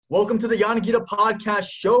Welcome to the Yanagita Podcast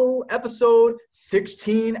Show, episode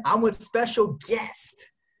 16. I'm with special guest,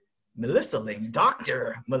 Melissa Ling,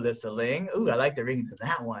 Dr. Melissa Ling. Ooh, I like the ring to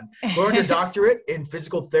that one. Who earned her doctorate in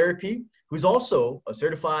physical therapy, who's also a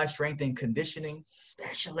certified strength and conditioning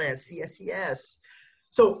specialist, CSCS.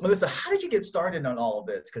 So, Melissa, how did you get started on all of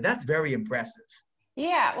this? Because that's very impressive.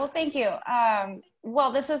 Yeah, well, thank you.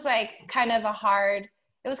 Well, this is kind of a hard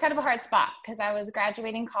spot because I was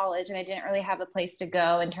graduating college and I didn't really have a place to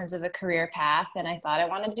go in terms of a career path. And I thought I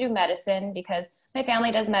wanted to do medicine because my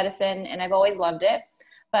family does medicine and I've always loved it.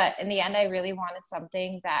 But in the end, I really wanted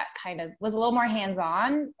something that kind of was a little more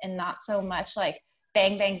hands-on and not so much like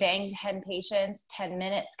bang, bang, bang, 10 patients, 10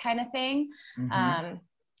 minutes kind of thing. Mm-hmm.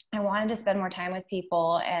 I wanted to spend more time with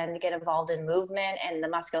people and get involved in movement and the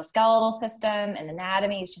musculoskeletal system and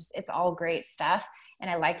anatomy. It's all great stuff. And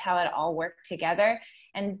I liked how it all worked together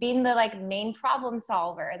and being the main problem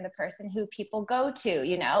solver and the person who people go to,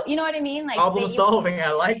 you know what I mean? Problem solving.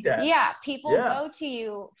 I like that. Yeah. People go to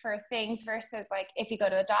you for things versus if you go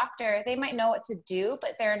to a doctor, they might know what to do,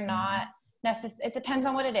 but they're not it depends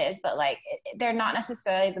on what it is, but they're not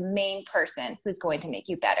necessarily the main person who's going to make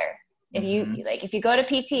you better. If you go to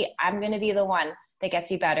PT, I'm going to be the one that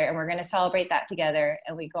gets you better and we're going to celebrate that together.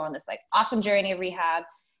 And we go on this awesome journey of rehab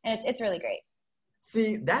and it's really great.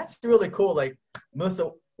 See, that's really cool.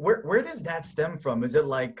 Melissa, where does that stem from? Is it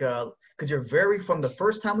because you're from the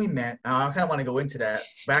first time we met, I kind of want to go into that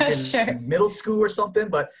back in Sure. middle school or something.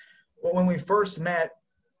 But when we first met,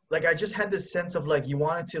 I just had this sense of you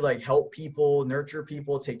wanted to help people, nurture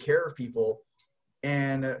people, take care of people.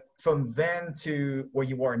 And from then to where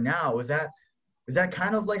you are now, is that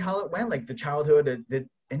kind of how it went? The childhood, did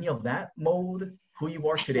any of that mold who you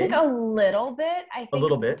are today? I think a little bit. I think a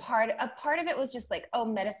little bit. A part of it was just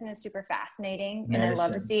medicine is super fascinating. Medicine. And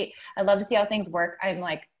I love to see how things work. I'm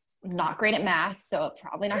not great at math, so I'm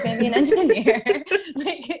probably not going to be an engineer.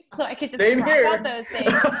 So I could just cross out those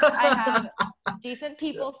things. I have decent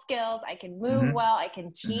people skills. I can move well. I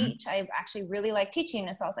can teach. I actually really like teaching.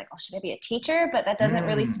 And so I was oh, should I be a teacher? But that doesn't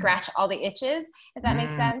really scratch all the itches, if that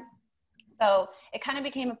makes sense. So it kind of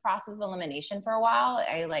became a process of elimination for a while.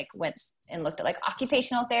 I went and looked at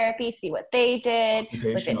occupational therapy, see what they did,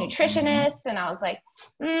 looked at nutritionists, and I was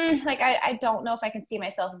I don't know if I can see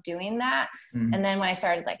myself doing that. And then when I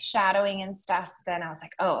started shadowing and stuff, then I was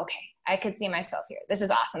oh, okay, I could see myself here. This is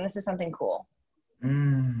awesome. This is something cool.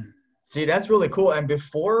 See, that's really cool. And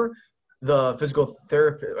before the physical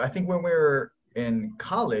therapy, I think when we were in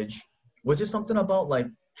college, was there something about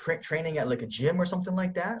training at a gym or something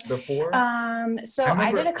like that before? So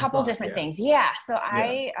I did a couple different things. Yeah. So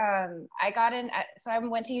I got in, so I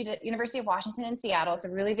went to University of Washington in Seattle. It's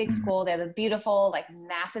a really big school. They have a beautiful,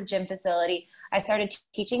 massive gym facility. I started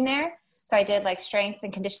teaching there. So I did strength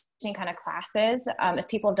and conditioning kind of classes. If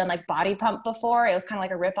people have done body pump before, it was kind of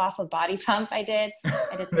a rip off of body pump. I did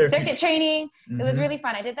some circuit training. It was really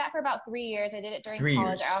fun. I did that for about 3 years. I did it during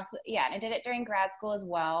college. And I did it during grad school as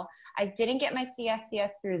well. I didn't get my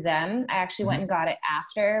CSCS through them. I actually went and got it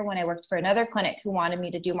after when I worked for another clinic who wanted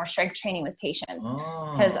me to do more strength training with patients.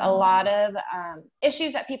 Because a lot of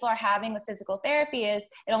issues that people are having with physical therapy is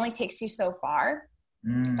it only takes you so far.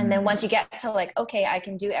 And then once you get to okay, I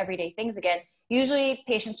can do everyday things again, usually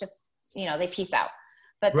patients just, they peace out.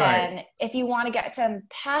 But then if you want to get to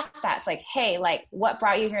past that, it's hey, what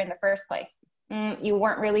brought you here in the first place? You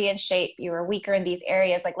weren't really in shape. You were weaker in these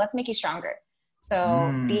areas. Let's make you stronger.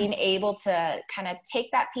 So being able to kind of take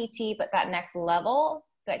that PT, but that next level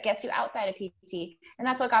that gets you outside of PT. And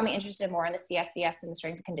that's what got me interested more in the CSCS and the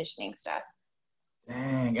strength and conditioning stuff.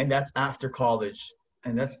 Dang. And that's after college.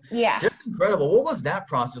 And that's incredible. What was that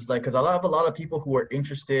process like? Because I have a lot of people who are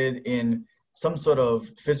interested in some sort of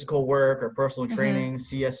physical work or personal training,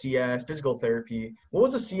 CSCS, physical therapy. What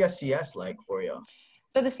was the CSCS like for you?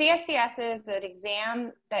 So the CSCS is an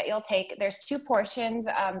exam that you'll take. There's two portions.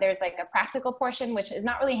 There's a practical portion, which is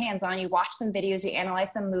not really hands-on. You watch some videos, you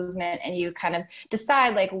analyze some movement, and you kind of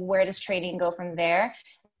decide where does training go from there.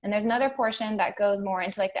 And there's another portion that goes more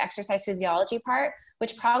into the exercise physiology part,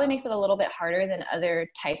 which probably makes it a little bit harder than other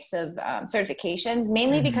types of certifications,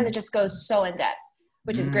 mainly because it just goes so in depth,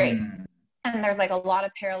 which is great. And there's a lot of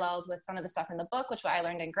parallels with some of the stuff in the book, which I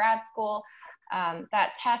learned in grad school.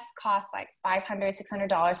 That test costs $500,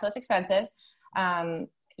 $600, so it's expensive.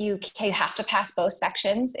 You have to pass both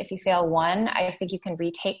sections. If you fail one, I think you can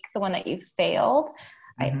retake the one that you failed.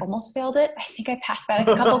 I almost failed it. I think I passed by a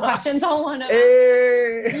couple questions on one of them.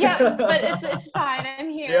 Hey! Yeah, but it's fine.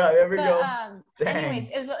 I'm here. Yeah, there we go. Anyways,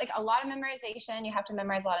 it was a lot of memorization. You have to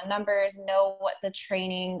memorize a lot of numbers, know what the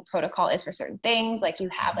training protocol is for certain things. You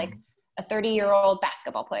have a 30-year-old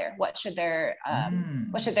basketball player. What should their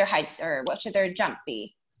height or what should their jump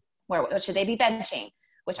be? What should they be benching?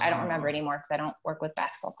 Which I don't remember anymore because I don't work with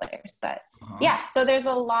basketball players. But yeah, so there's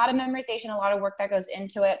a lot of memorization, a lot of work that goes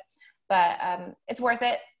into it. But it's worth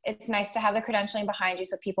it. It's nice to have the credentialing behind you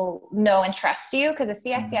so people know and trust you, because the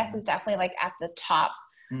CSCS is definitely like at the top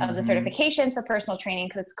of the certifications for personal training,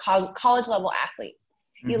 because it's college level athletes.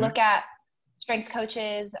 You look at strength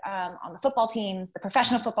coaches on the football teams, the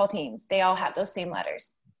professional football teams, they all have those same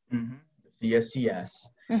letters. CSCS.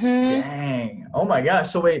 Dang. Oh my gosh.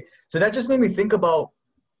 So wait, so that just made me think about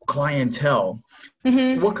clientele.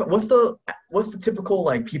 What's the typical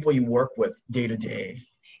like people you work with day to day?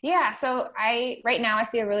 Yeah. So right now I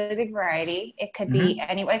see a really big variety. It could be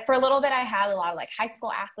like for a little bit, I had a lot of like high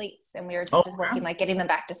school athletes, and we were just working, like getting them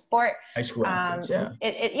back to sport. High school athletes. Yeah.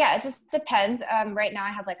 It just depends. Right now I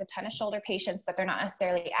have like a ton of shoulder patients, but they're not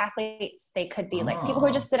necessarily athletes. They could be like people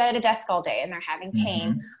who just sit at a desk all day and they're having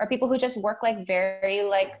pain, or people who just work like very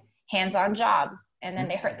like hands-on jobs, and then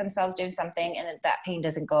they hurt themselves doing something and that pain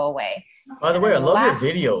doesn't go away. By the way, I love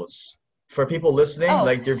your videos. For people listening,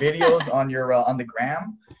 like your videos on your on the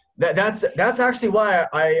gram, that's actually why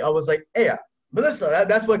I was like, hey, Melissa,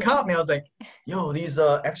 that's what caught me. I was like, yo, these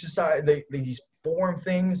exercise, these form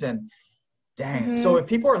things, and dang. So if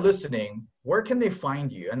people are listening, where can they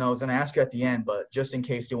find you? And I was gonna ask you at the end, but just in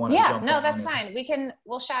case you want to jump. Yeah, no, that's fine.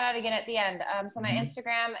 We'll shout out again at the end. So my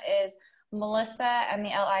Instagram is Melissa,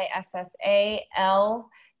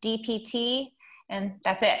 MELISSALDPT, and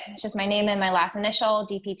that's it. It's just my name and my last initial,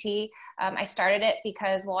 DPT. I started it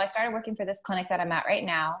because, I started working for this clinic that I'm at right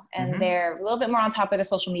now, and they're a little bit more on top of the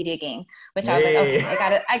social media game, which I was like, okay,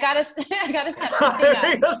 I gotta step this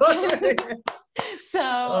thing up.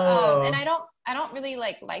 So, and I don't really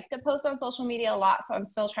like to post on social media a lot. So I'm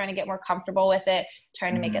still trying to get more comfortable with it,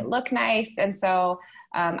 trying to make it look nice. And so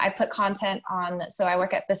I put content on, so I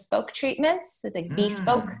work at Bespoke Treatments, like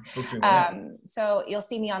Bespoke. So you'll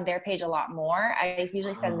see me on their page a lot more. I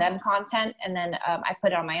usually send them content, and then I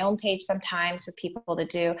put it on my own page sometimes for people to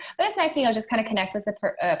do. But it's nice to, just kind of connect with the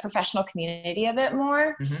professional community a bit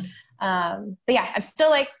more. But yeah, I'm still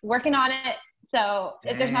like working on it. So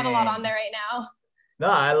there's not a lot on there right now. No,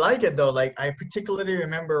 I like it though. Like I particularly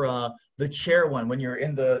remember the chair one, when you're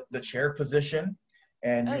in the chair position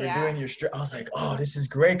and you were doing your I was like, oh, this is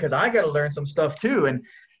great, because I got to learn some stuff too. And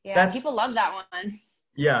people love that one.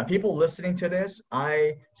 Yeah, people listening to this,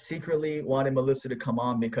 I secretly wanted Melissa to come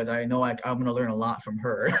on because I know I'm going to learn a lot from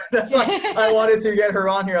her. That's why I wanted to get her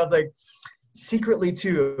on here. I was like, secretly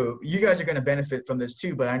too, you guys are going to benefit from this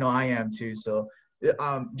too, but I know I am too. So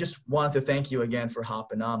just wanted to thank you again for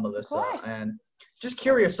hopping on, Melissa. Of course. And just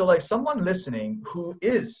curious, so like someone listening who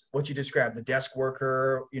is what you described, the desk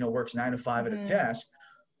worker, works 9 to 5 at a desk,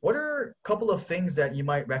 what are a couple of things that you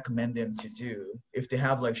might recommend them to do if they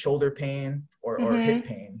have like shoulder pain or hip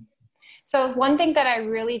pain? So one thing that I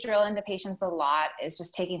really drill into patients a lot is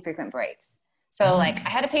just taking frequent breaks. So like I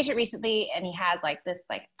had a patient recently, and he has like this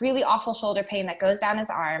like really awful shoulder pain that goes down his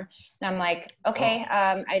arm. And I'm like, okay,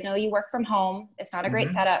 I know you work from home. It's not a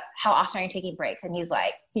great setup. How often are you taking breaks? And he's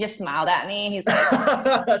like, he just smiled at me. And he's like,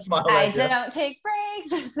 I don't take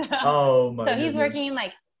breaks. So he's working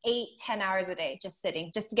like 8-10 hours a day, just sitting,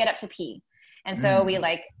 just to get up to pee. And so we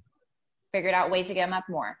like figured out ways to get him up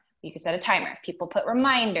more. You could set a timer. People put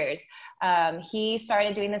reminders. He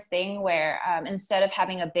started doing this thing where instead of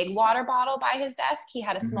having a big water bottle by his desk, he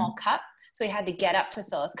had a small cup. So he had to get up to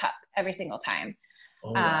fill his cup every single time.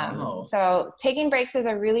 Wow. So taking breaks is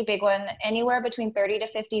a really big one, anywhere between 30 to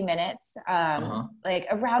 50 minutes. Like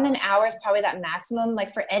around an hour is probably that maximum,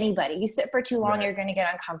 like for anybody. You sit for too long, you're going to get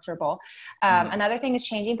uncomfortable. Another thing is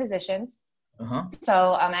changing positions.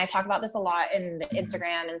 So I talk about this a lot in the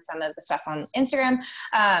Instagram and some of the stuff on Instagram,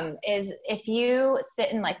 is if you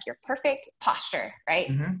sit in like your perfect posture,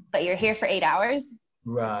 right? But you're here for 8 hours,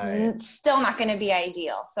 it's still not going to be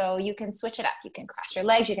ideal. So you can switch it up. You can cross your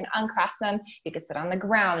legs, you can uncross them, you can sit on the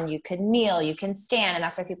ground, you can kneel, you can stand. And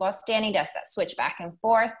that's why people have standing desks that switch back and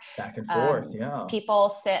forth. People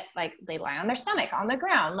sit like they lie on their stomach on the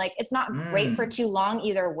ground. Like it's not great for too long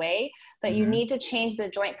either way, but you need to change the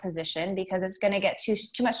joint position because it's going to get too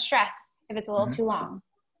much stress if it's a little too long.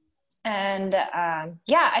 And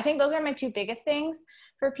I think those are my two biggest things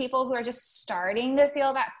for people who are just starting to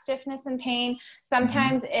feel that stiffness and pain.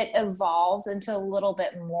 Sometimes it evolves into a little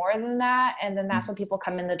bit more than that. And then that's when people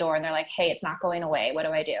come in the door and they're like, hey, it's not going away. What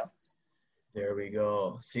do I do? There we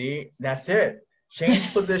go. See, that's it.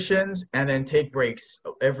 Change positions and then take breaks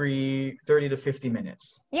every 30 to 50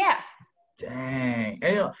 minutes. Yeah. Dang.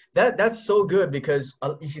 And that's so good because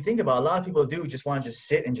if you think about it, a lot of people do just want to just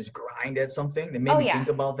sit and just grind at something. They made me think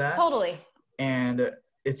about that. Totally. And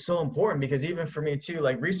it's so important because even for me too,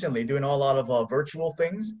 like recently doing a lot of virtual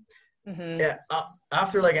things. Yeah,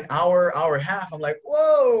 after like an hour and a half, I'm like,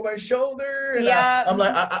 whoa, my shoulder. And I'm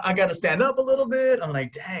like, I got to stand up a little bit. I'm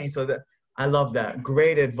like, dang. So I love that.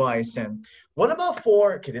 Great advice. And what about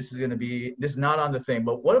okay, this is not on the thing,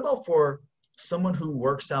 but what about for someone who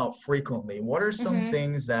works out frequently? What are some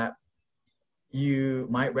things that you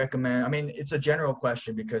might recommend? I mean, it's a general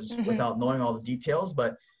question because without knowing all the details,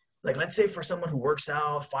 but like, let's say for someone who works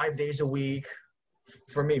out 5 days a week,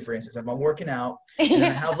 for me, for instance, if I'm working out and I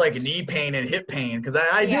have like knee pain and hip pain, because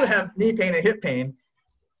I do have knee pain and hip pain.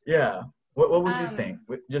 Yeah. What would you think?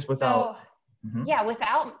 Just without.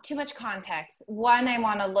 Without too much context. One, I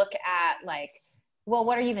want to look at like, well,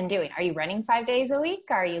 what are you even doing? Are you running 5 days a week?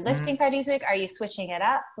 Are you lifting 5 days a week? Are you switching it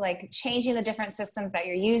up? Like changing the different systems that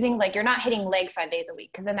you're using? Like you're not hitting legs 5 days a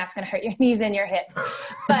week because then that's going to hurt your knees and your hips.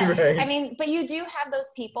 But I mean, but you do have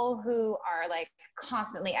those people who are like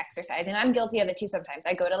constantly exercising. I'm guilty of it too sometimes.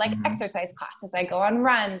 I go to like exercise classes. I go on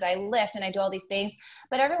runs. I lift and I do all these things.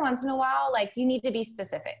 But every once in a while, like you need to be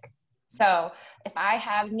specific. So if I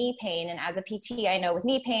have knee pain and as a PT, I know with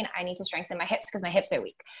knee pain, I need to strengthen my hips because my hips are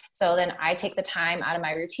weak. So then I take the time out of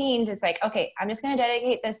my routine to like, okay, I'm just going to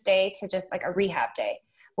dedicate this day to just like a rehab day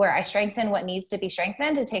where I strengthen what needs to be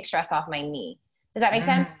strengthened to take stress off my knee. Does that make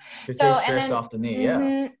sense? To take stress off the knee,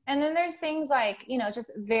 And then there's things like,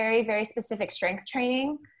 just very, very specific strength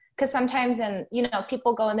training. Because sometimes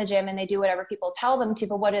people go in the gym and they do whatever people tell them to,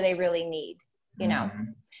 but what do they really need?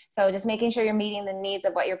 So just making sure you're meeting the needs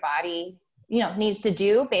of what your body, needs to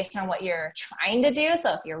do based on what you're trying to do.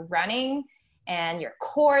 So if you're running and your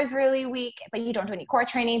core is really weak, but you don't do any core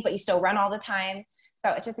training, but you still run all the time. So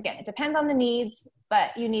it's just, again, it depends on the needs,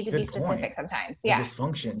 but you need to be specific sometimes. The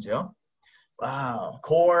dysfunctions. Yeah. Wow.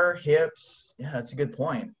 Core, hips. Yeah, that's a good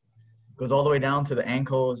point. Goes all the way down to the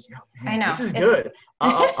ankles. Yeah, man, I know. This is good.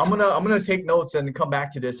 I'm gonna take notes and come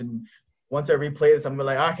back to this. And once I replay this, I'm gonna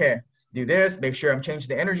be like, okay, do this, make sure I'm changing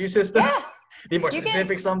the energy system. Be more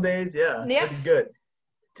specific some days. This is good.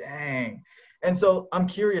 Dang. And so I'm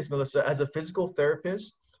curious, Melissa, as a physical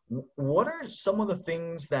therapist, what are some of the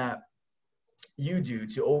things that you do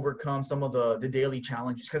to overcome some of the daily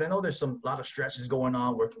challenges? Because I know there's a lot of stresses going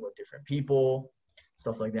on, working with different people,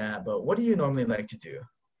 stuff like that. But what do you normally like to do?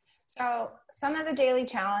 So some of the daily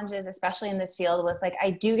challenges, especially in this field, was like,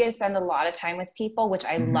 I do get to spend a lot of time with people, which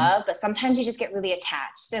I love, but sometimes you just get really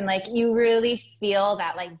attached and like, you really feel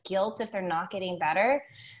that like guilt if they're not getting better,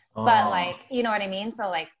 but like, you know what I mean? So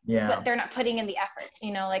like, but they're not putting in the effort,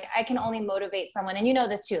 like I can only motivate someone. And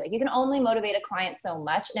this too, like you can only motivate a client so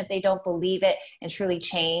much. And if they don't believe it and truly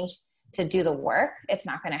change to do the work, it's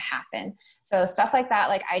not going to happen. So stuff like that,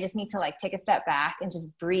 like I just need to like take a step back and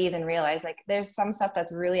just breathe and realize like there's some stuff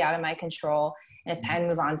that's really out of my control and it's time to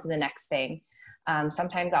move on to the next thing.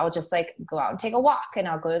 Sometimes I'll just like go out and take a walk and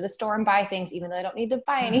I'll go to the store and buy things even though I don't need to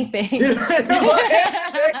buy anything.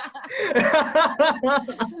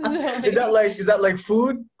 Is that like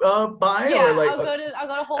food buying? Yeah, or like I'll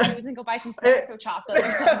go to Whole Foods and go buy some snacks or chocolate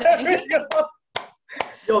or something.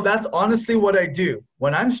 Yo, that's honestly what I do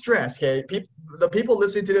when I'm stressed. Okay, the people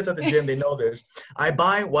listening to this at the gym, they know this. I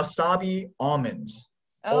buy wasabi almonds.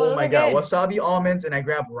 Oh my god, wasabi almonds, and I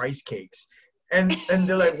grab rice cakes. And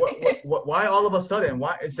they're like, what? Why all of a sudden?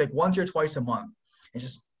 Why? It's like once or twice a month. And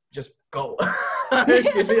just go.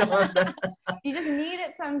 You just need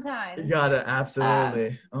it sometimes. You gotta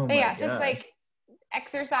absolutely. Oh my god. Just like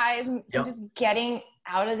exercise and just getting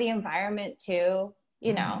out of the environment too.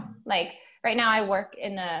 Like. Right now I work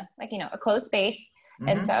in a closed space.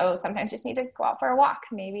 And so sometimes you just need to go out for a walk.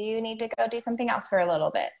 Maybe you need to go do something else for a little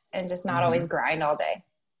bit and just not always grind all day.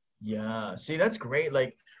 Yeah. See, that's great.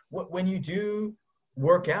 Like when you do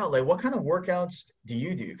work out, like what kind of workouts do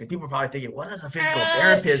you do? Because people are probably thinking, what does a physical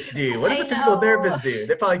therapist do? What does a physical therapist do?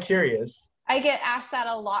 They're probably curious. I get asked that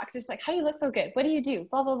a lot because it's like, how do you look so good? What do you do?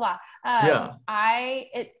 Blah, blah, blah. I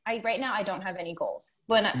right now, I don't have any goals.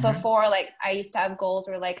 Before, like I used to have goals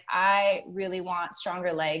where like, I really want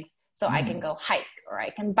stronger legs so I can go hike or I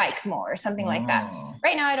can bike more or something like that.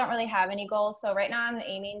 Right now, I don't really have any goals. So right now I'm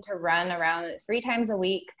aiming to run around 3 times a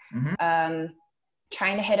week.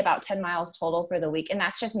 Trying to hit about 10 miles total for the week. And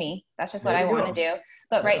that's just me. That's just what I want to do.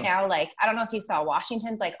 But right now, like, I don't know if you saw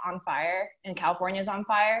Washington's like on fire and California's on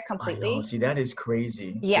fire completely. See, that is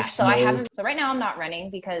crazy. Yeah. So right now I'm not running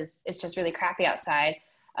because it's just really crappy outside.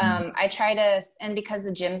 I try to, and because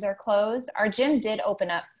the gyms are closed, our gym did open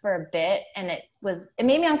up for a bit, and it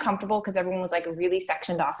made me uncomfortable because everyone was like really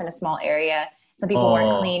sectioned off in a small area. Some people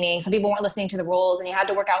weren't cleaning, some people weren't listening to the rules, and you had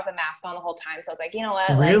to work out with a mask on the whole time. So I was like, you know what?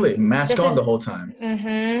 Really? Like, Mask on the whole time?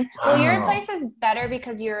 Mm-hmm. Wow. Well, your place is better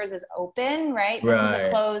because yours is open, right?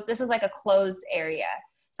 This is like a closed area.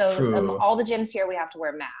 So all the gyms here, we have to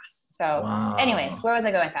wear masks. So anyways, where was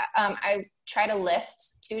I going with that? I try to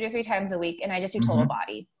lift 2 to 3 times a week, and I just do total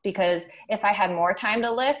body, because if I had more time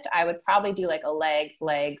to lift, I would probably do like a legs,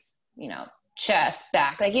 chest,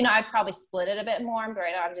 back. Like, I'd probably split it a bit more, but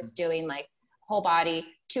right now I'm just doing like whole body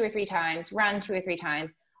 2 or 3 times, run 2 or 3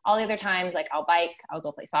 times. All the other times, like I'll bike, I'll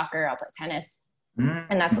go play soccer, I'll play tennis.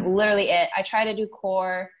 And that's literally it. I try to do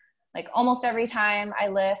core like almost every time I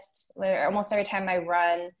lift, or almost every time I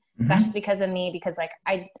run. That's just because of me, because like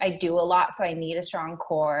I do a lot, so I need a strong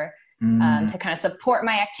core to kind of support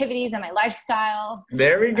my activities and my lifestyle.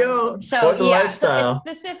 There we go. Support the lifestyle.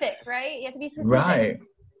 So it's specific, right? You have to be specific. Right.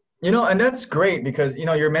 And that's great because,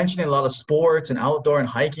 you're mentioning a lot of sports and outdoor and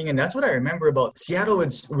hiking. And that's what I remember about Seattle.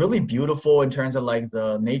 It's really beautiful in terms of like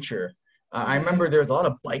the nature. I remember there's a lot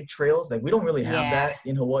of bike trails. Like we don't really have that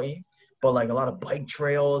in Hawaii, but like a lot of bike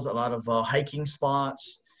trails, a lot of hiking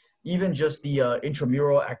spots, even just the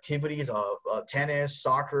intramural activities of tennis,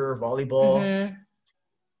 soccer, volleyball.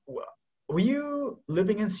 Were you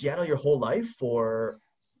living in Seattle your whole life, or?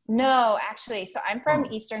 No, actually. So I'm from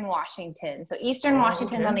Eastern Washington. So Eastern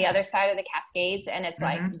Washington's on the other side of the Cascades, and it's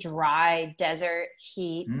like dry desert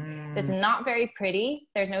heat. It's not very pretty.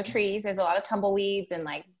 There's no trees. There's a lot of tumbleweeds and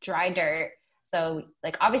like dry dirt. So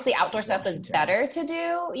like obviously outdoor stuff was better to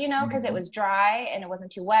do, because it was dry and it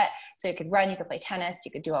wasn't too wet. So you could run, you could play tennis,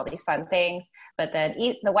 you could do all these fun things. But then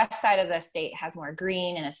the west side of the state has more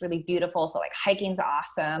green and it's really beautiful. So like hiking's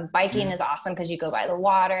awesome. Biking is awesome because you go by the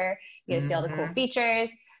water, you get to see all the cool features.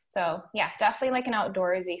 So yeah, definitely like an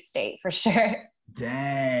outdoorsy state for sure.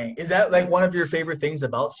 Dang. Is that like one of your favorite things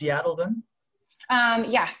about Seattle then?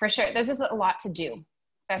 Yeah, for sure. There's just a lot to do.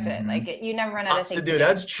 That's it. Like you never run out of things to do.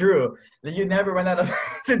 That's true. You never run out of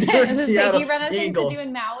to do in Seattle. Do you run out of things to do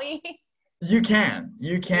in Maui? You can,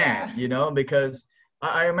 because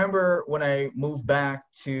I remember when I moved back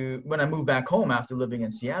home after living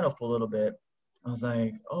in Seattle for a little bit, I was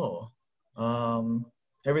like,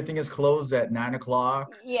 everything is closed at 9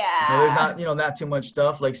 o'clock. Yeah. There's not, not too much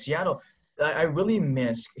stuff like Seattle. I really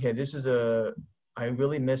miss, I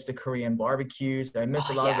really miss the Korean barbecues. I miss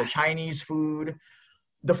a lot of the Chinese food.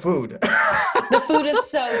 The food. The food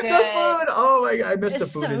is so good. The food. Oh my God. I miss the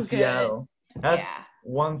food in Seattle. That's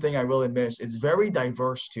one thing I really miss. It's very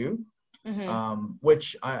diverse too,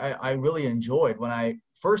 which I really enjoyed. When I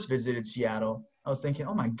first visited Seattle, I was thinking,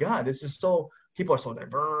 oh my God, people are so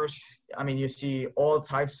diverse. I mean, you see all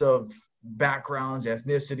types of backgrounds,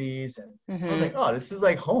 ethnicities. And I was like, oh, this is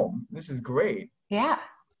like home. This is great. Yeah.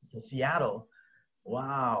 So Seattle.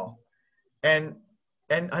 Wow. And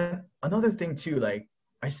another thing too, like,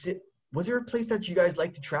 was there a place that you guys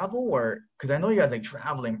like to travel, or because I know you guys like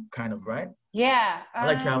traveling kind of, right? Yeah. I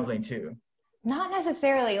like traveling too. Not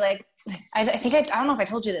necessarily. Like, I don't know if I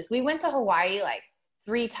told you this. We went to Hawaii like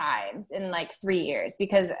 3 times in like 3 years,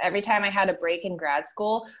 because every time I had a break in grad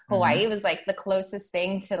school, Hawaii was like the closest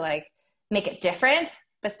thing to like make it different,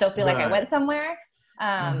 but still feel like I went somewhere.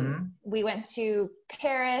 We went to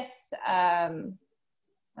Paris,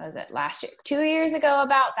 what was it, last year, 2 years ago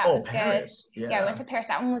about, that was Paris. Good. Yeah, I went to Paris.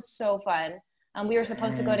 That one was so fun. We were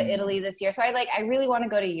supposed to go to Italy this year. So I really want to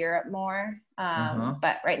go to Europe more.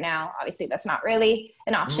 But right now, obviously that's not really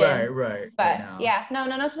an option. Right. But yeah,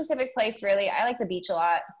 no specific place really. I like the beach a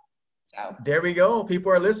lot. So there we go.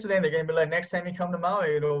 People are listening. They're going to be like, next time you come to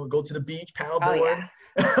Maui, go to the beach, paddleboard.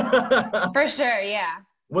 Yeah. For sure. Yeah.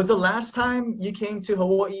 Was the last time you came to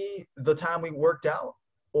Hawaii the time we worked out?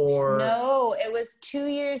 Or no, it was 2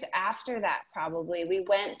 years after that. Probably I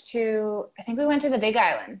think we went to the Big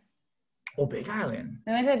Island. Oh, Big Island.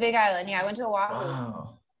 We went to the Big Island. Yeah, I went to Oahu.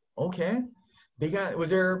 Wow. Okay. Big Island.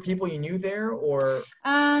 Was there people you knew there, or?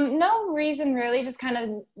 No reason really. Just kind of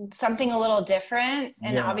something a little different,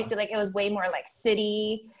 and obviously, like it was way more like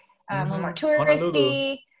city, a little more touristy.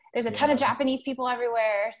 Honolulu. There's a ton of Japanese people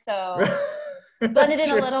everywhere, so. Blended in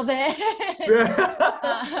a little bit.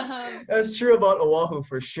 That's true about Oahu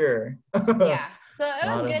for sure. Yeah. So it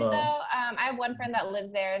was good though. I have one friend that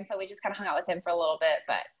lives there, and so we just kind of hung out with him for a little bit,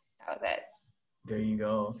 but that was it. There you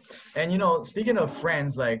go. And speaking of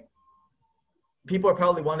friends, like people are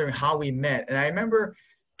probably wondering how we met. And I remember,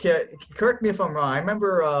 correct me if I'm wrong, I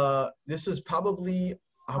remember this was probably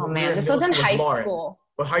this was in high school.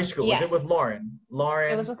 Well, high school. Was it with Lauren?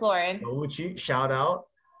 It was with Lauren. Ouchi, shout out.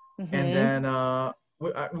 And then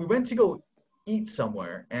we went to go eat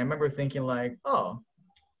somewhere, and I remember thinking like, oh.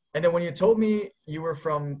 And then when you told me you were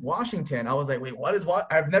from Washington, I was like, wait, what is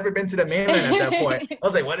what? I've never been to the mainland at that point. I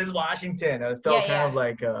was like, what is Washington? I felt kind of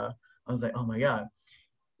like, I was like, oh my God.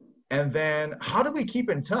 And then how did we keep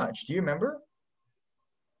in touch? Do you remember?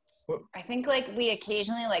 I think like we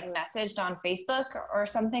occasionally like messaged on Facebook or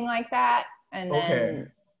something like that. And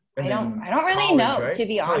then I don't really know, right? To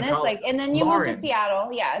be honest. Like, and then you moved to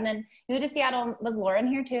Seattle. Yeah. And then you moved to Seattle. Was Lauren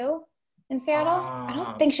here too in Seattle? I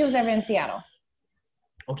don't think she was ever in Seattle.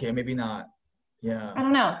 Okay, maybe not. Yeah. I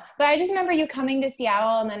don't know. But I just remember you coming to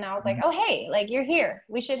Seattle, and then I was like, oh, hey, like you're here.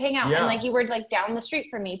 We should hang out. Yeah. And like you were like down the street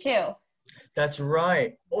from me too. That's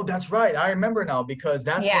right. Oh, that's right. I remember now because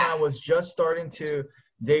that's when I was just starting to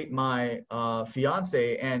date my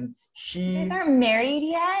fiance, and she. You guys aren't married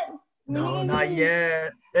yet? No, not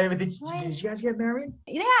yet. Did you guys get married?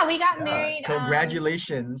 Yeah, we got married.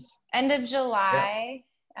 Congratulations. End of July.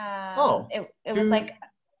 Yeah. It was like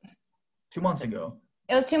 2 months ago.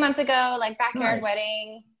 It was 2 months ago, like backyard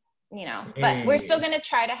wedding, you know, but we're still going to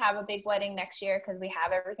try to have a big wedding next year because we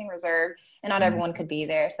have everything reserved and not everyone could be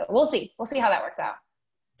there. So we'll see how that works out.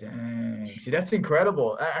 Dang. See, that's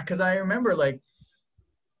incredible. Cause I remember like,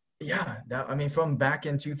 from back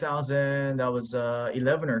in 2000, that was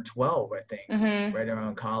 11 or 12, I think, right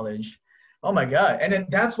around college. Oh my God. And then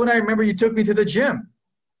that's when I remember you took me to the gym.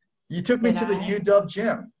 You took me to the UW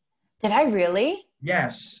gym. Did I really?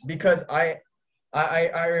 Yes, because I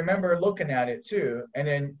remember looking at it too, and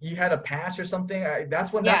then you had a pass or something.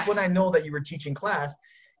 That's when I know that you were teaching class,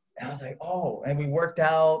 and I was like, oh, and we worked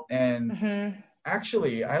out, and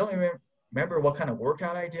actually, I don't even remember what kind of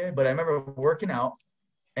workout I did, but I remember working out,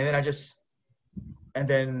 and then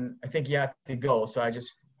I think you had to go, so I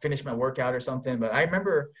just finished my workout or something. But I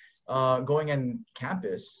remember going in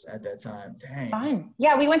campus at that time. Dang. Fun.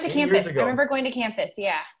 Yeah, we went to campus. I remember going to campus.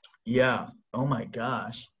 Yeah. Yeah. Oh my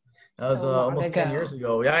gosh. That was almost 10 years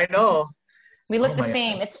ago. Yeah, I know. We look the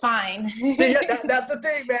same. God. It's fine. See, that's the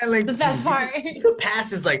thing, man. Like the best part. The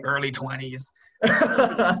pass is like early 20s.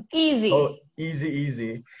 Easy. Oh,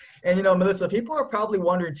 easy. And you know, Melissa, people are probably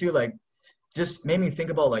wondering too, like, just made me think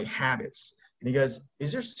about like habits. Because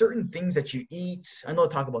is there certain things that you eat? I know I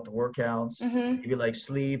talk about the workouts, maybe like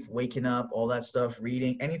sleep, waking up, all that stuff,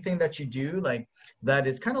 reading, anything that you do like that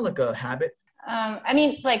is kind of like a habit. I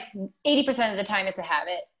mean, like 80% of the time it's a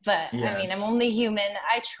habit, but I mean, I'm only human.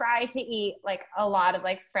 I try to eat like a lot of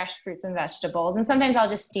like fresh fruits and vegetables. And sometimes I'll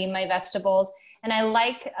just steam my vegetables. And I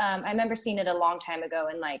like, I remember seeing it a long time ago.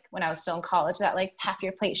 And like when I was still in college, that like half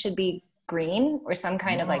your plate should be green or some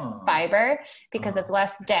kind of like fiber because it's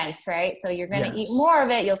less dense, right? So you're going to eat more of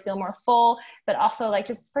it. You'll feel more full, but also like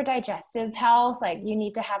just for digestive health, like you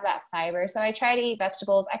need to have that fiber. So I try to eat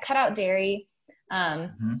vegetables. I cut out dairy.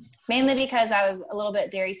 Mainly because I was a little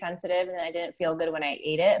bit dairy sensitive and I didn't feel good when I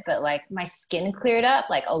ate it, but like my skin cleared up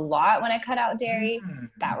like a lot when I cut out dairy.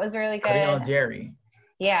 That was really good. Cutting out dairy.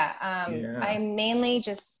 Yeah. I mainly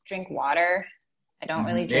just drink water. I don't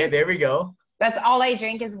really drink. Yeah, there we go. That's all I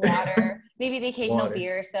drink is water. Maybe the occasional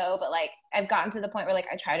beer or so, but like I've gotten to the point where like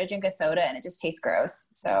I try to drink a soda and it just tastes gross.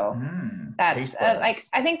 So that's like,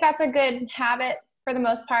 I think that's a good habit for the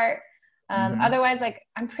most part. Otherwise, like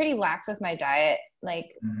I'm pretty lax with my diet.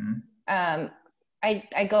 Like,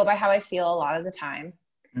 I go by how I feel a lot of the time.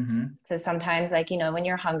 So sometimes like, you know, when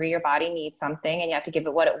you're hungry, your body needs something and you have to give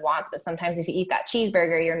it what it wants. But sometimes if you eat that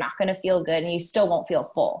cheeseburger, you're not going to feel good and you still won't feel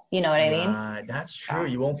full. You know what I mean? That's true.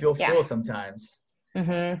 You won't feel full sometimes.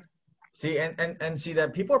 See, and see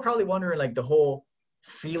that people are probably wondering like the whole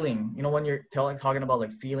feeling, you know, when you're talking about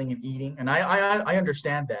like feeling and eating. And I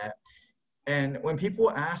understand that. And when people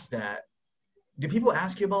ask that, do people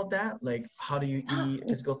ask you about that? Like, how do you eat,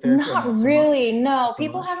 physical therapy? Not really. No,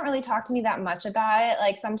 people haven't really talked to me that much about it.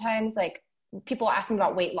 Like sometimes like people ask me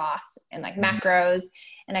about weight loss and like macros,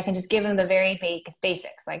 and I can just give them the very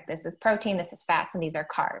basics. Like this is protein, this is fats, and these are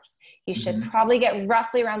carbs. You should probably get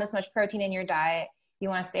roughly around this much protein in your diet. You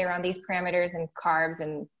want to stay around these parameters and carbs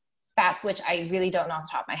and fats, which I really don't know off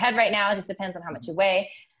the top of my head right now. It just depends on how much you weigh.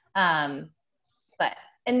 But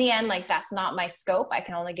in the end, like that's not my scope. I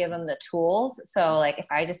can only give them the tools. So like if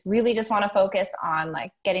I just really just want to focus on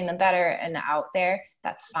like getting them better and out there,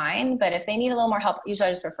 that's fine. But if they need a little more help, usually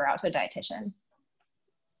I just refer out to a dietitian.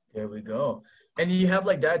 There we go. And you have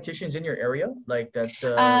like dietitians in your area, like that?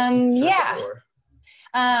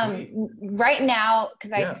 Right now,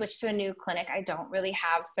 because I switched to a new clinic, I don't really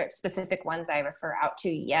have specific ones I refer out to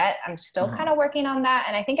yet. I'm still kind of working on that.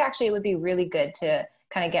 And I think actually it would be really good to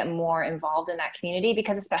kind of get more involved in that community,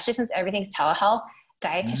 because especially since everything's telehealth,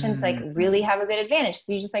 dietitians like really have a good advantage because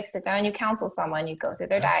you just like sit down and you counsel someone, you go through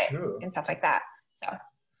their diets and stuff like that.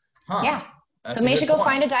 So, yeah. That's so maybe you should go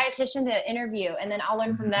find a dietitian to interview, and then I'll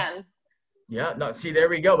learn from them. Yeah. No, see, there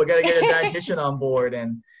we go. We got to get a dietitian on board.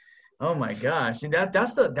 And oh my gosh. See,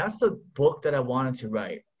 that's the book that I wanted to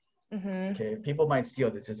write. Okay. People might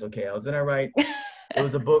steal this. It's okay. I was going to write, it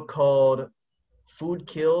was a book called Food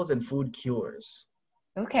Kills and Food Cures.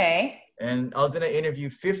 Okay. And I was going to interview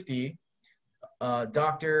 50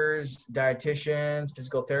 doctors, dietitians,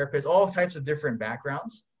 physical therapists, all types of different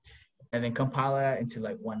backgrounds, and then compile that into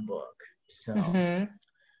like one book. So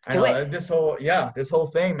this whole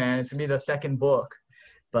thing, man, it's gonna be the second book.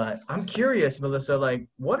 But I'm curious, Melissa, like,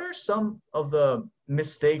 what are some of the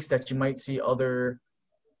mistakes that you might see other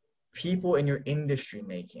people in your industry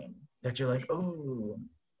making that you're like, oh,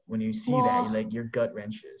 when you see that, you like your gut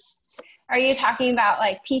wrenches? Are you talking about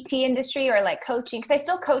like PT industry or like coaching? Because I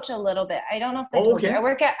still coach a little bit. I don't know if I told you. I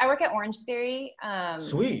work at Orange Theory.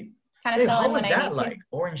 Sweet. Kind of fill in when I need to. How is that like?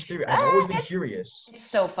 Orange Theory. I've always been curious. It's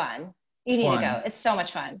so fun. You need to go. It's so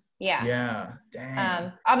much fun. Yeah. Yeah.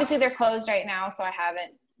 Dang. Obviously they're closed right now, so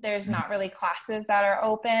there's not really classes that are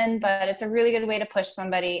open, but it's a really good way to push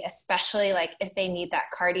somebody, especially like if they need that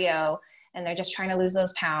cardio and they're just trying to lose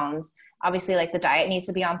those pounds. Obviously, like the diet needs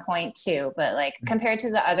to be on point too, but like compared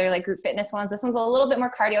to the other like group fitness ones, this one's a little bit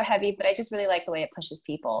more cardio heavy, but I just really like the way it pushes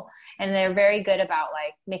people. And they're very good about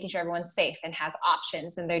like making sure everyone's safe and has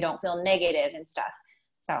options and they don't feel negative and stuff.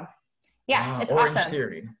 So yeah, it's Orange awesome.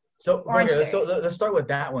 Theory. So let's start with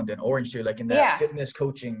that one then. Orange Theory, like in that fitness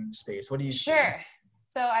coaching space. What do you see? Sure.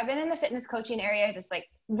 So I've been in the fitness coaching area just like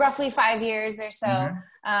roughly 5 years or so.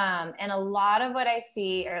 And a lot of what I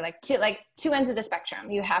see are like two ends of the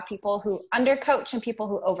spectrum. You have people who undercoach and people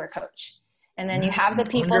who overcoach. And then you have the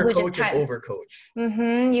people who just kind of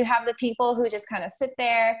overcoach. You have the people who just kind of sit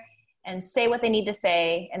there and say what they need to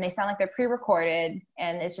say. And they sound like they're pre-recorded,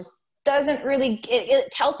 and it's just doesn't really,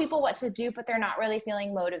 it tells people what to do, but they're not really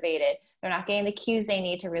feeling motivated. They're not getting the cues they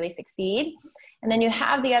need to really succeed. And then you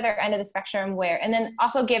have the other end of the spectrum and then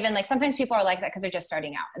also given, like sometimes people are like that because they're just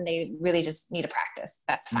starting out and they really just need to practice.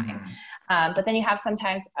 That's fine. But then you have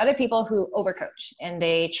sometimes other people who overcoach and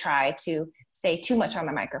they try to say too much on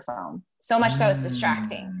the microphone. So much so it's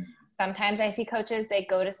distracting. Sometimes I see coaches, they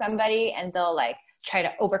go to somebody and they'll like try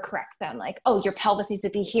to overcorrect them. Like, oh, your pelvis needs to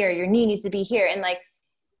be here. Your knee needs to be here. And like,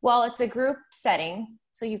 well, it's a group setting.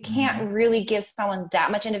 So you can't really give someone that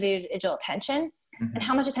much individual attention. And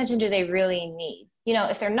how much attention do they really need? You know,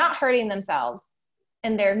 if they're not hurting themselves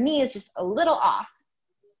and their knee is just a little off,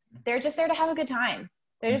 they're just there to have a good time.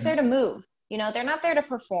 They're just there to move. You know, they're not there to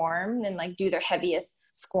perform and like do their heaviest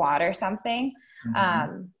squat or something.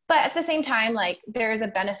 But at the same time, like there's a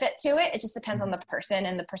benefit to it. It just depends on the person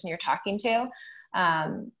and the person you're talking to.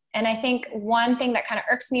 And I think one thing that kind of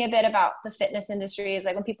irks me a bit about the fitness industry is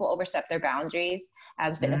like when people overstep their boundaries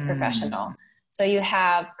as a fitness professional. So you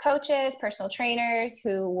have coaches, personal trainers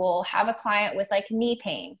who will have a client with like knee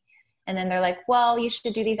pain. And then they're like, well, you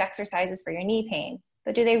should do these exercises for your knee pain.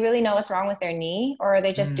 But do they really know what's wrong with their knee? Or are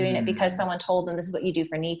they just doing it because someone told them this is what you do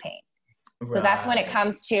for knee pain? Right. So that's when it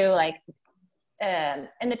comes to like,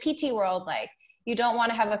 in the PT world, like you don't want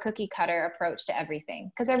to have a cookie cutter approach to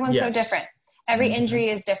everything because everyone's so different. Every injury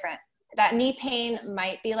is different. That knee pain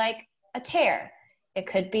might be like a tear. It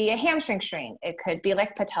could be a hamstring strain. It could be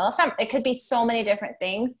like patellofemoral. It could be so many different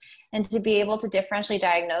things. And to be able to differentially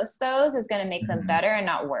diagnose those is going to make them better and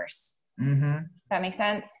not worse. Does that make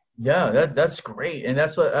sense? Yeah, that's great. And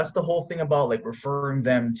that's the whole thing about like referring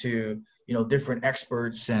them to, you know, different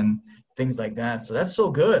experts and things like that. So that's so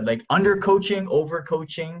good. Like undercoaching,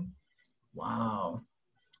 overcoaching. Wow.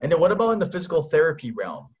 And then what about in the physical therapy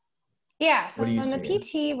realm? Yeah. So in the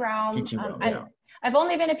PT realm, I've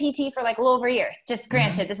only been a PT for like a little over a year. Just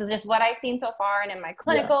granted, this is just what I've seen so far and in my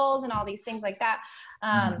clinicals and all these things like that.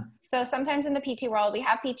 So sometimes in the PT world, we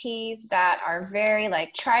have PTs that are very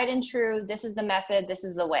like tried and true. This is the method. This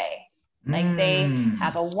is the way. Like they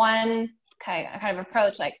have a one kind of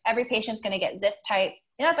approach. Like every patient's going to get this type.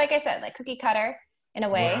 You know, like I said, like cookie cutter in a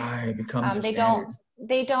way. Right, becomes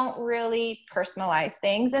they don't really personalize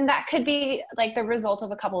things. And that could be like the result of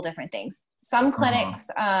a couple different things. Some clinics,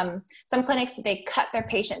 they cut their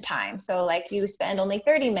patient time. So like you spend only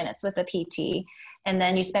 30 minutes with a PT and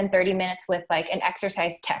then you spend 30 minutes with like an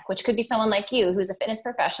exercise tech, which could be someone like you who's a fitness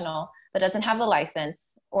professional, but doesn't have the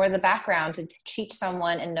license or the background to teach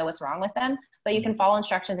someone and know what's wrong with them. But you can follow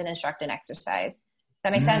instructions and instruct an exercise.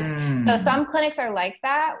 That makes sense? So some clinics are like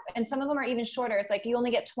that, and some of them are even shorter. It's like you only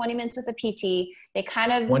get 20 minutes with the PT. They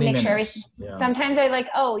kind of make sure everything, sometimes they're like,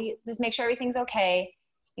 oh, you just make sure everything's okay.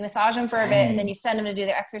 You massage them for a bit, and then you send them to do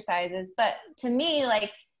their exercises. But to me,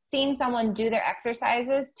 like seeing someone do their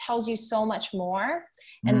exercises tells you so much more.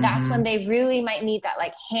 And that's when they really might need that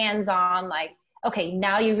like hands-on, like, okay,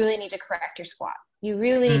 now you really need to correct your squat. You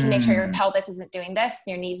really need to make sure your pelvis isn't doing this,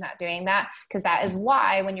 your knee's not doing that, because that is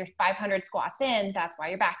why when you're 500 squats in, that's why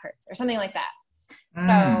your back hurts or something like that. So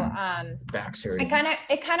it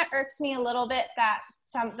kind of irks me a little bit that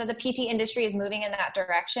the PT industry is moving in that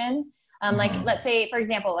direction. Like let's say, for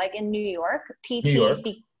example, like in New York, PTs,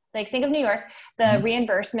 like think of New York, the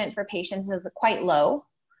reimbursement for patients is quite low.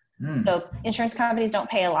 So insurance companies don't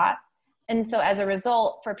pay a lot. And so as a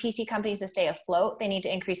result, for PT companies to stay afloat, they need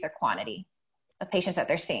to increase their quantity of patients that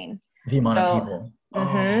they're seeing. The amount of people.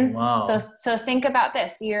 Oh, wow. So think about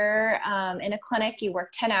this. You're in a clinic, you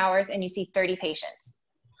work 10 hours and you see 30 patients.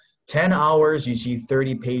 10 hours, you see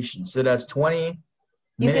 30 patients. So that's 20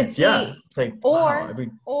 minutes. It's like,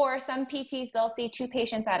 or some PTs, they'll see 2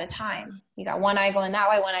 patients at a time. You got one eye going that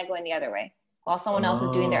way, one eye going the other way, while someone else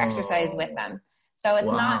is doing their exercise with them. So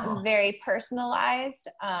it's not very personalized.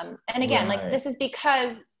 And again, like this is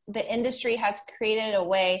because the industry has created a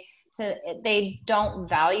way they don't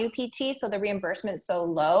value PT. So the reimbursement's so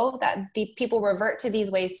low that the people revert to these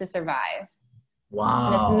ways to survive. Wow.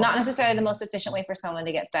 And it's not necessarily the most efficient way for someone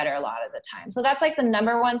to get better a lot of the time. So that's like the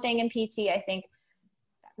number one thing in PT, I think,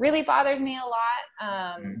 really bothers me a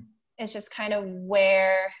lot. It's just kind of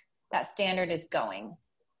where that standard is going.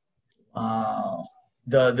 Wow.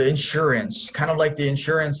 The insurance, kind of like the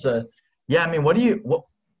insurance. I mean,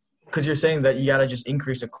 because you're saying that you got to just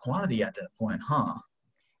increase the quantity at that point, huh?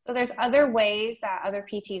 So there's other ways that other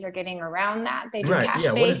PTs are getting around that. They do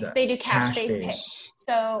cash-based. They do cash-based pay.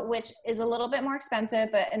 So, which is a little bit more expensive,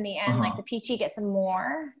 but in the end, like the PT gets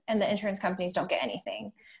more and the insurance companies don't get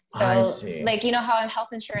anything. So like, you know how in health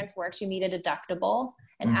insurance works, you meet a deductible,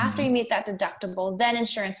 and after you meet that deductible, then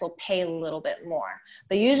insurance will pay a little bit more.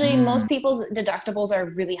 But usually most people's deductibles are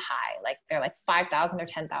really high. Like they're like $5,000 or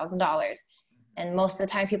 $10,000. And most of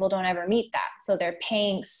the time people don't ever meet that. So they're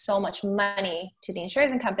paying so much money to the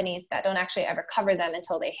insurance companies that don't actually ever cover them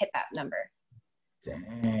until they hit that number.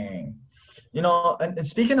 Dang. You know, and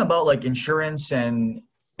speaking about like insurance and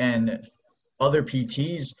other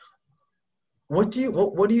PTs, what do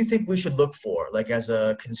you think we should look for? Like as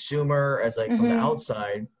a consumer, as like from the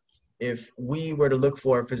outside, if we were to look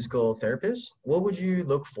for a physical therapist, what would you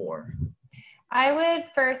look for? I would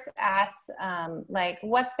first ask, like,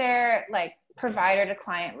 what's their like provider to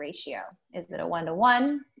client ratio? Is it a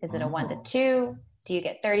 1-to-1? Is it a 1-to-2? Do you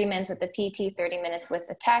get 30 minutes with the PT, 30 minutes with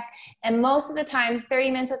the tech? And most of the times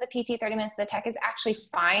 30 minutes with the PT, 30 minutes with the tech is actually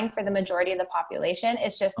fine for the majority of the population.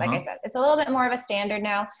 It's just, like I said, it's a little bit more of a standard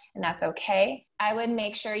now, and that's okay. I would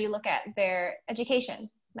make sure you look at their education.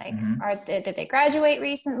 Like, did they graduate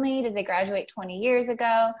recently? Did they graduate 20 years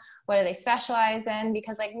ago? What do they specialize in?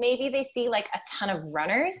 Because like maybe they see like a ton of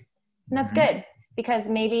runners, and that's good,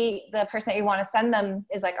 because maybe the person that you want to send them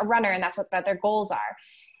is like a runner, and that's what their goals are.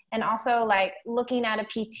 And also like looking at a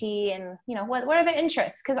PT and, you know, what are their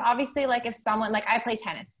interests? Because obviously like if someone, like I play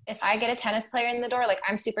tennis, if I get a tennis player in the door, like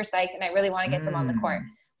I'm super psyched and I really want to get them on the court.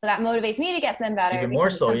 So that motivates me to get them better. Even more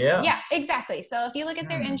so, yeah. Yeah, exactly. So if you look at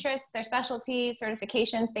their interests, their specialties,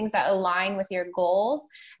 certifications, things that align with your goals,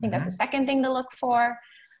 I think that's the second thing to look for.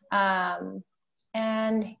 And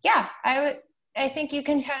yeah, I think you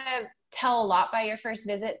can kind of tell a lot by your first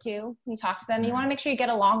visit too. You talk to them, you want to make sure you get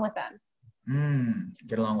along with them.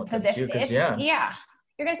 Get along with them too, because you're going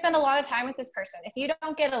to spend a lot of time with this person. If you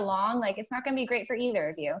don't get along, like it's not going to be great for either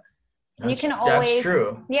of you. And you can always, that's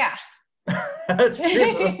true. Yeah. That's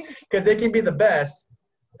true, because they can be the best,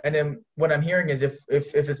 and then what I'm hearing is if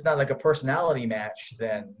it's not like a personality match,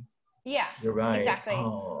 then you're right. Exactly.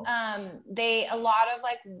 A lot of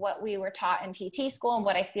like what we were taught in PT school and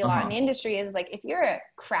what I see a lot in the industry is like if you're a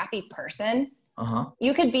crappy person,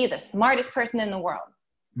 you could be the smartest person in the world,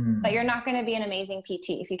 but you're not going to be an amazing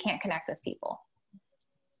PT if you can't connect with people.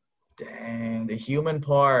 Dang, the human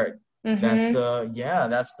part. That's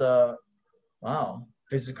the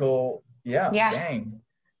physical. Dang.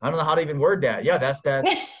 I don't know how to even word that. Yeah, that's that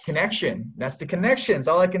connection. That's the connection. That's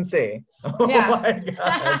all I can say. Oh my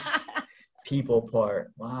gosh. People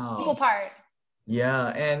part. Wow. People part. Yeah.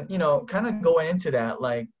 And, you know, kind of going into that,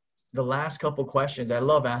 like the last couple questions, I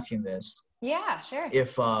love asking this. Yeah, sure.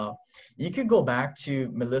 If you could go back to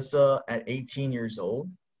Melissa at 18 years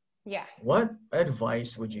old, what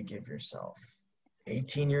advice would you give yourself?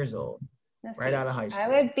 18 years old, out of high school. I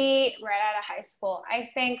would be right out of high school. I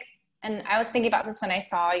think, and I was thinking about this when I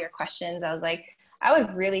saw your questions. I was like, I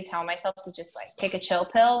would really tell myself to just like take a chill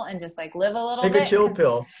pill and just like live a little bit. Take a chill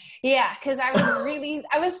pill. Yeah, because I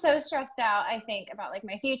was so stressed out, I think, about like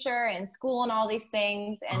my future and school and all these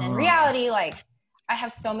things. And in reality, like I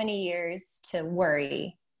have so many years to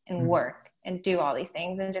worry and work and do all these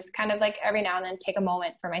things, and just kind of like every now and then take a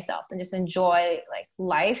moment for myself and just enjoy like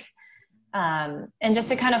life. And just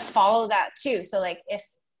to kind of follow that too. So like if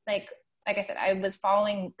like I said, I was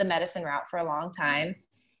following the medicine route for a long time,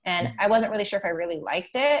 and I wasn't really sure if I really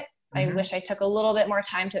liked it. I wish I took a little bit more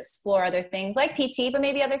time to explore other things like PT, but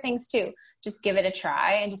maybe other things too. Just give it a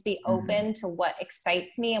try and just be open to what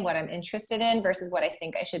excites me and what I'm interested in versus what I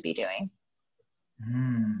think I should be doing.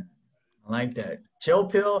 I like that. Chill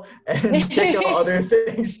pill and check out other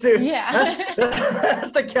things too. Yeah.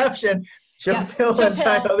 That's the caption. Chill pill and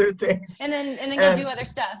try other things. And then go do other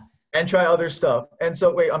stuff. And try other stuff. And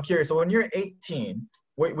so wait, I'm curious. So when you're 18,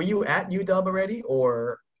 were you at UW already,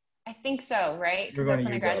 or? I think so, right? Because that's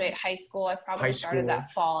when I graduated high school. I probably started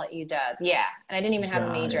that fall at UW. Yeah. And I didn't even have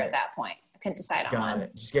a major at that point. I couldn't decide on one.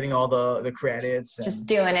 Just getting all the credits. Just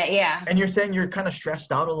doing it, yeah. And you're saying you're kind of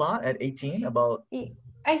stressed out a lot at 18 about?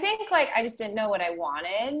 I think like I just didn't know what I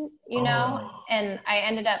wanted, you know, and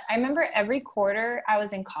I remember every quarter I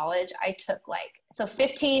was in college, I took so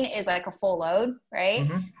 15 is like a full load, right?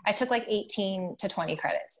 I took like 18 to 20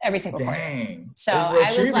 credits every single quarter. So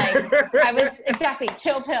I was exactly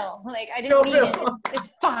chill pill. Like I didn't need it.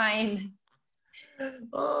 It's fine.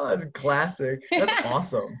 Oh, that's classic. That's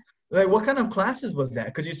awesome. Like what kind of classes was that?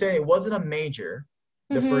 Because you say it wasn't a major.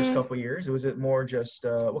 The first couple of years, was it more just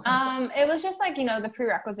what kind of it was just like, you know, the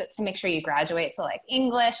prerequisites to make sure you graduate. So like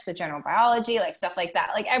English, the general biology, like stuff like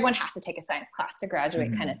that. Like everyone has to take a science class to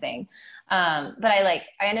graduate kind of thing. But I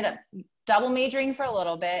ended up double majoring for a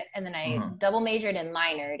little bit, and then I double majored in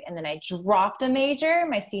minored, and then I dropped a major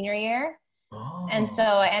my senior year. And so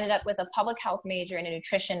I ended up with a public health major and a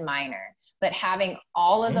nutrition minor. But having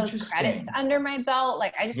all of those credits under my belt,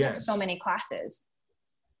 like I just took so many classes.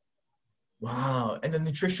 Wow. And the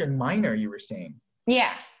nutrition minor, you were saying?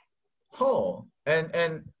 Yeah. Oh,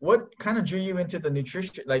 and what kind of drew you into the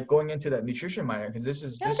nutrition, like going into that nutrition minor? Because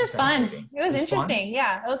it was just fun. It was interesting. Fun?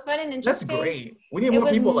 Yeah, it was fun and interesting. That's great. We need more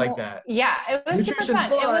people like that. Yeah, it was super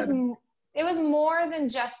fun. It was more than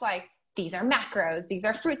just like, these are macros, these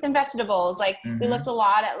are fruits and vegetables. Like we looked a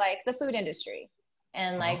lot at like the food industry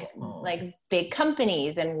and like big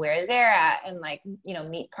companies and where they're at, and like, you know,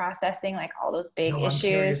 meat processing, like all those big issues. I'm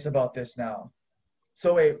curious about this now.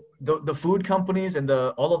 So wait, the food companies and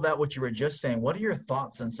all of that, what you were just saying, what are your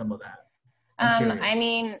thoughts on some of that? I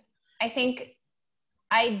mean, I think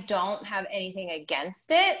I don't have anything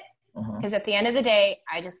against it, because at the end of the day,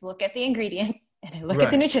 I just look at the ingredients and I look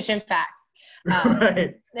at the nutrition facts.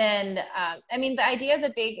 And I mean, the idea of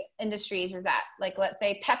the big industries is that, like, let's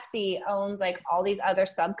say Pepsi owns like all these other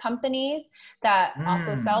sub companies that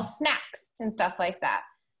also sell snacks and stuff like that,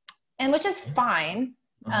 and which is fine.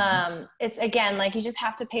 It's again, like, you just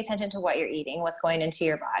have to pay attention to what you're eating, what's going into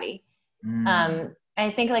your body. I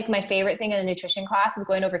think like my favorite thing in a nutrition class is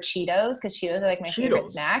going over Cheetos, because Cheetos are like my favorite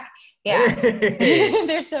snack. Yeah. Hey.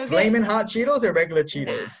 They're so good. Flaming hot Cheetos or regular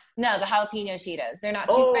Cheetos? No, the jalapeno Cheetos. They're not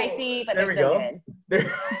too spicy, but they're so good.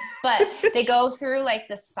 But they go through like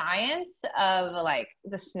the science of like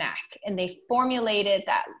the snack, and they formulated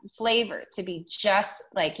that flavor to be just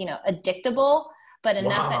like, you know, addictable, but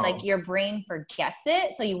enough that like your brain forgets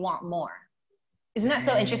it, so you want more. Isn't that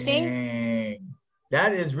so interesting?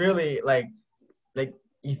 That is really like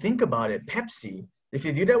you think about it, Pepsi, if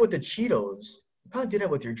you do that with the Cheetos, you probably do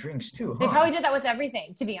that with your drinks too, huh? They probably did that with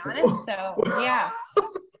everything, to be honest. So yeah.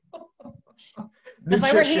 That's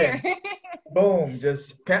why we're here. Boom.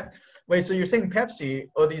 Just wait, so you're saying Pepsi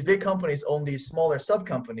or these big companies own these smaller sub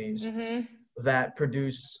companies that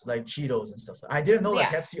produce like Cheetos and stuff. I didn't know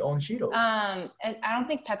that Pepsi owned Cheetos. I don't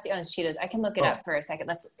think Pepsi owns Cheetos. I can look it up for a second.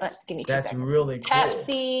 Let's give me 2 seconds. That's really cool.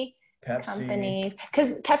 Pepsi companies,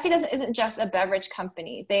 because Pepsi isn't just a beverage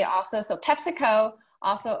company. They also, so PepsiCo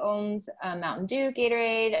also owns Mountain Dew,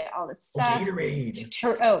 Gatorade, all this stuff. Gatorade.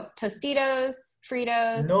 Tostitos,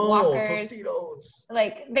 Fritos, Walkers. Tostitos.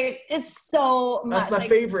 Like it's so much. That's my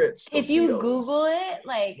favorites. If you Google it,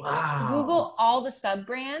 like Google all the sub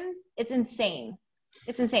brands, it's insane.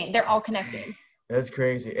 It's insane. They're all connected. That's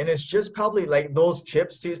crazy. And it's just probably like those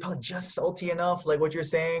chips too. It's probably just salty enough, like what you're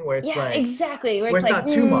saying, where it's exactly. Where it's like, not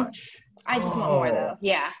too much. I just want more though.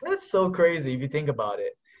 Yeah. That's so crazy if you think about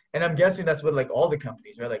it. And I'm guessing that's with like all the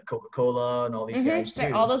companies, right? Like Coca-Cola and all these guys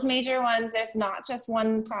too. All those major ones. There's not just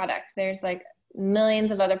one product. There's like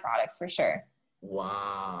millions of other products for sure.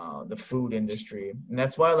 Wow. The food industry. And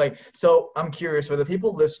that's why so I'm curious, for the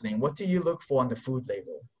people listening, what do you look for on the food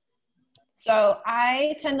label? So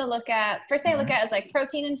I tend to look at, is like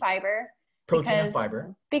protein and fiber. Protein and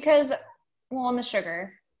fiber. Because, well, and the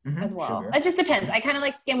sugar. as well. Sugar. It just depends. I kind of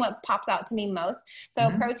like skim what pops out to me most. So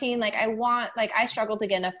protein, like I struggle to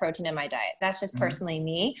get enough protein in my diet. That's just personally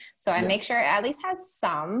me. So I make sure it at least has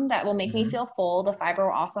some that will make me feel full. The fiber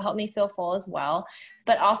will also help me feel full as well.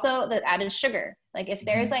 But also the added sugar. Like if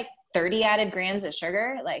there's like 30 added grams of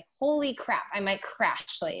sugar, like holy crap, I might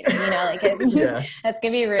crash later. Like that's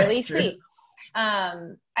gonna be really sweet.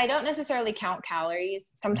 I don't necessarily count calories.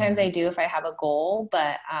 Sometimes I do if I have a goal,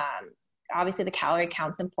 but obviously the calorie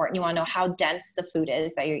count's important. You want to know how dense the food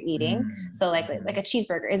is that you're eating. So like a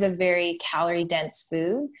cheeseburger is a very calorie dense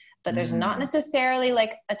food, but there's not necessarily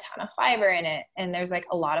like a ton of fiber in it. And there's like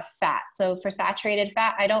a lot of fat. So for saturated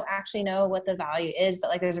fat, I don't actually know what the value is, but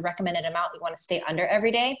like there's a recommended amount you want to stay under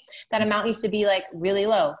every day. That amount used to be like really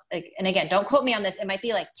low. Like, and again, don't quote me on this. It might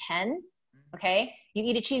be like 10. Okay. You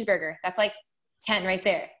eat a cheeseburger. That's like 10 right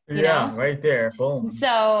there. You know? Right there. Boom.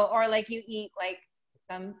 So, or like you eat like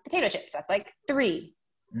some potato chips. That's like 3.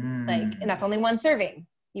 Like, and that's only 1 serving.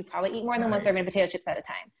 You probably eat more than 1 serving of potato chips at a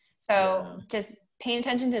time. So just paying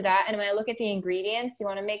attention to that. And when I look at the ingredients, you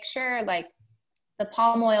want to make sure like the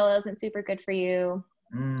palm oil isn't super good for you.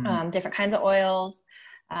 Different kinds of oils.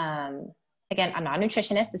 Again, I'm not a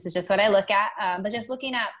nutritionist. This is just what I look at. But just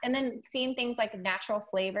looking at, and then seeing things like natural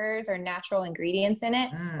flavors or natural ingredients in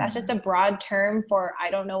it. That's just a broad term for,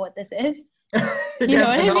 I don't know what this is. You know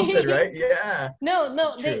what I mean? It, right? Yeah. No,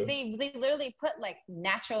 they literally put like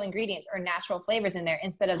natural ingredients or natural flavors in there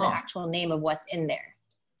instead of the actual name of what's in there.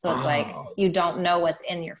 So it's like, you don't know what's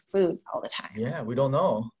in your food all the time. Yeah, we don't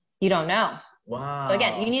know. You don't know. Wow. So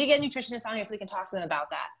again, you need to get a nutritionist on here so we can talk to them about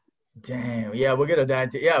that. Damn. Yeah, we're gonna dive.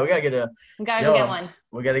 Yeah, we gotta get We gotta go get one.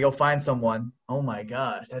 We gotta go find someone. Oh my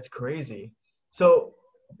gosh, that's crazy. So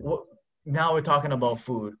now we're talking about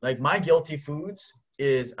food. Like my guilty foods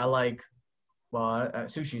is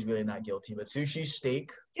sushi's really not guilty, but sushi,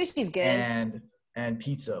 steak. Sushi's good. And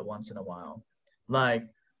pizza once in a while. Like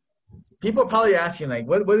people are probably asking like,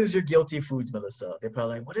 what is your guilty foods, Melissa? They're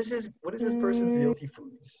probably like, what is this person's guilty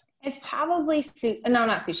foods? It's probably no,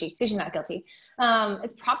 not sushi. Sushi's not guilty.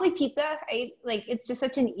 It's probably pizza. It's just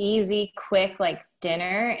such an easy, quick like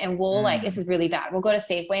dinner, and we'll like, this is really bad. We'll go to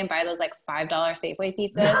Safeway and buy those like $5 Safeway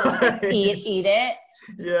pizzas. And just eat it.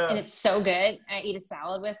 Yeah. And it's so good. I eat a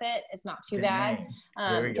salad with it. It's not too bad.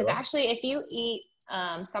 Because actually, if you eat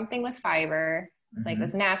something with fiber, like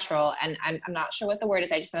that's natural, and I'm not sure what the word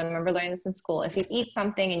is. I just remember learning this in school. If you eat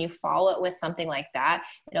something and you follow it with something like that,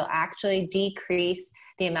 it'll actually decrease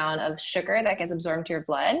the amount of sugar that gets absorbed to your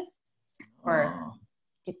blood, or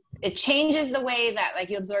it changes the way that like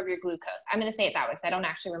you absorb your glucose. I'm going to say it that way because I don't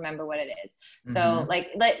actually remember what it is. So like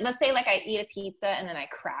let's say like I eat a pizza and then I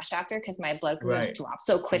crash after because my blood glucose drops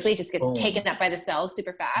so quickly, it just gets taken up by the cells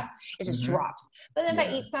super fast. It just drops. But then if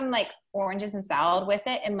I eat some like oranges and salad with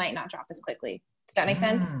it, it might not drop as quickly. Does that make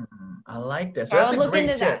sense? I like that. So that's a great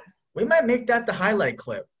tip. That. We might make that the highlight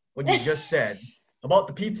clip, what you just said about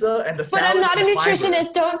the pizza and the salad. But I'm not a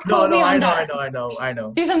nutritionist. Don't quote me on that. I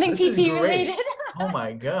know. Do something PT related. Oh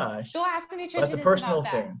my gosh. Go ask the nutritionist. That's a personal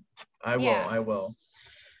thing. I will.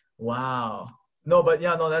 Wow. No, but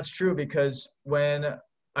that's true, because when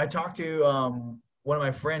I talked to one of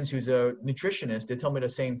my friends who's a nutritionist, they tell me the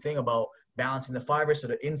same thing about balancing the fiber so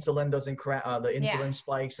the insulin doesn't the insulin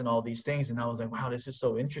spikes and all these things. And I was like, wow, this is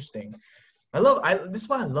so interesting. This is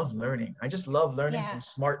why I love learning. I just love learning from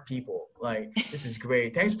smart people. Like, this is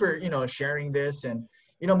great. Thanks for, sharing this. And,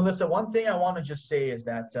 Melissa, one thing I want to just say is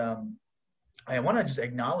that I want to just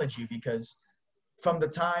acknowledge you, because from the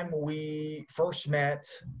time we first met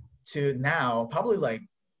to now, probably like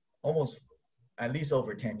almost at least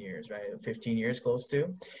over 10 years, right? 15 years close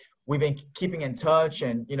to. We've been keeping in touch,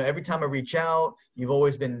 and, every time I reach out, you've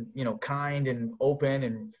always been, kind and open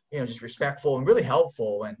and, just respectful and really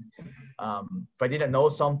helpful. And if I didn't know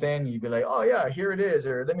something, you'd be like, oh yeah, here it is,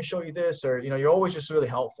 or let me show you this, or, you're always just really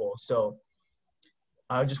helpful. So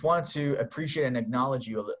I just wanted to appreciate and acknowledge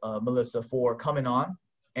you, Melissa, for coming on.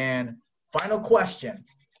 And final question.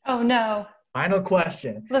 Oh no. Final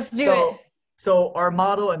question. Let's do it. So our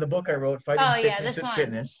motto in the book I wrote, Fighting Sickness with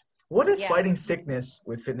Fitness. What does fighting sickness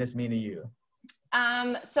with fitness mean to you?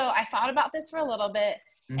 So I thought about this for a little bit.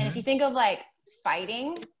 And if you think of like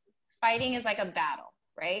fighting is like a battle,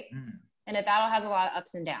 right? And a battle has a lot of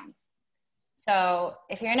ups and downs. So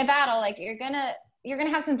if you're in a battle, like you're going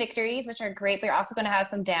to have some victories, which are great, but you're also going to have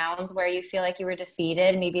some downs where you feel like you were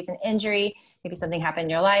defeated. Maybe it's an injury. Maybe something happened in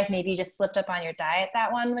your life. Maybe you just slipped up on your diet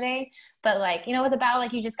that one day. But like, with a battle,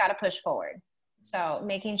 like you just got to push forward. So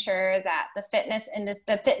making sure that the fitness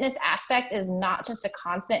aspect is not just a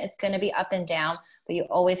constant, it's going to be up and down, but you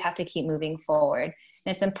always have to keep moving forward.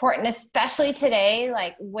 And it's important, especially today,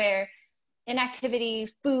 like where inactivity,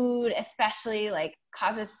 food especially, like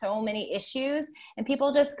causes so many issues, and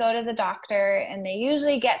people just go to the doctor and they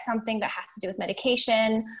usually get something that has to do with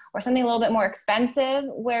medication or something a little bit more expensive,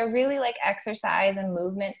 where really like exercise and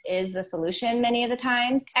movement is the solution many of the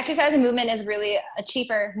times. Exercise and movement is really a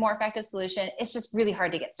cheaper, more effective solution. It's just really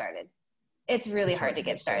hard to get started. It's really hard to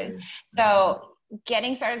get started. So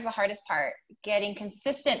getting started is the hardest part. Getting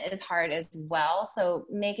consistent is hard as well. So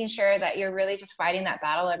making sure that you're really just fighting that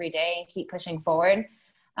battle every day and keep pushing forward.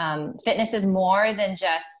 Fitness is more than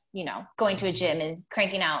just, you know, going to a gym and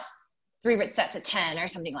cranking out 3 sets of 10 or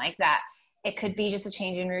something like that. It could be just a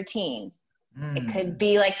change in routine. It could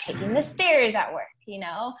be like taking the stairs at work, you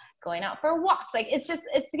know, going out for walks. Like it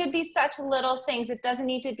could be such little things. It doesn't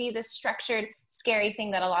need to be this structured, scary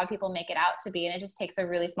thing that a lot of people make it out to be. And it just takes a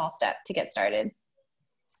really small step to get started.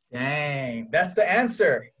 Dang, that's the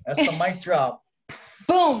answer. That's the mic drop.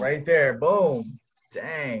 Boom. Right there. Boom.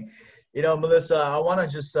 Dang. You know, Melissa, I want to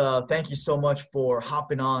just thank you so much for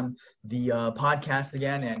hopping on the podcast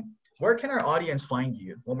again. And where can our audience find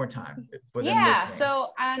you one more time? Yeah, so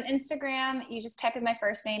on Instagram, you just type in my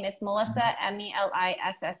first name. It's Melissa,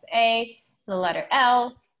 Melissa, the letter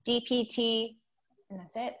L, DPT, and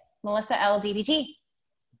that's it. Melissa L. DPT.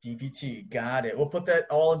 DPT, got it. We'll put that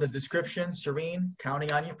all in the description. Serene,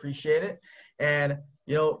 counting on you, appreciate it. And,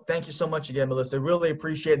 you know, thank you so much again, Melissa. Really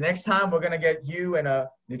appreciate it. Next time, we're going to get you and a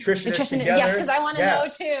nutritionist together. Yes, because I want to know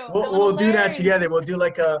too. We'll do that together. We'll do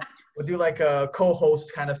like a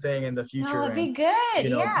co-host kind of thing in the future. Oh, it'd be good. You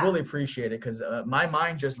know, really appreciate it because my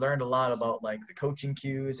mind just learned a lot about like the coaching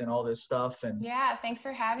cues and all this stuff. And yeah, thanks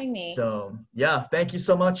for having me. So yeah, thank you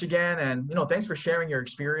so much again. And, you know, thanks for sharing your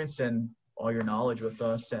experience and all your knowledge with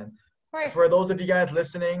us. And for those of you guys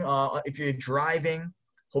listening, if you're driving,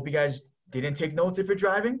 hope you guys didn't take notes if you're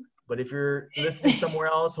driving. But if you're listening somewhere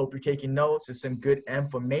else, hope you're taking notes. It's some good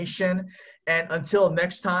information. And until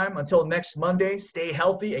next time, until next Monday, stay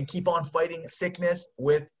healthy and keep on fighting sickness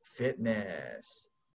with fitness.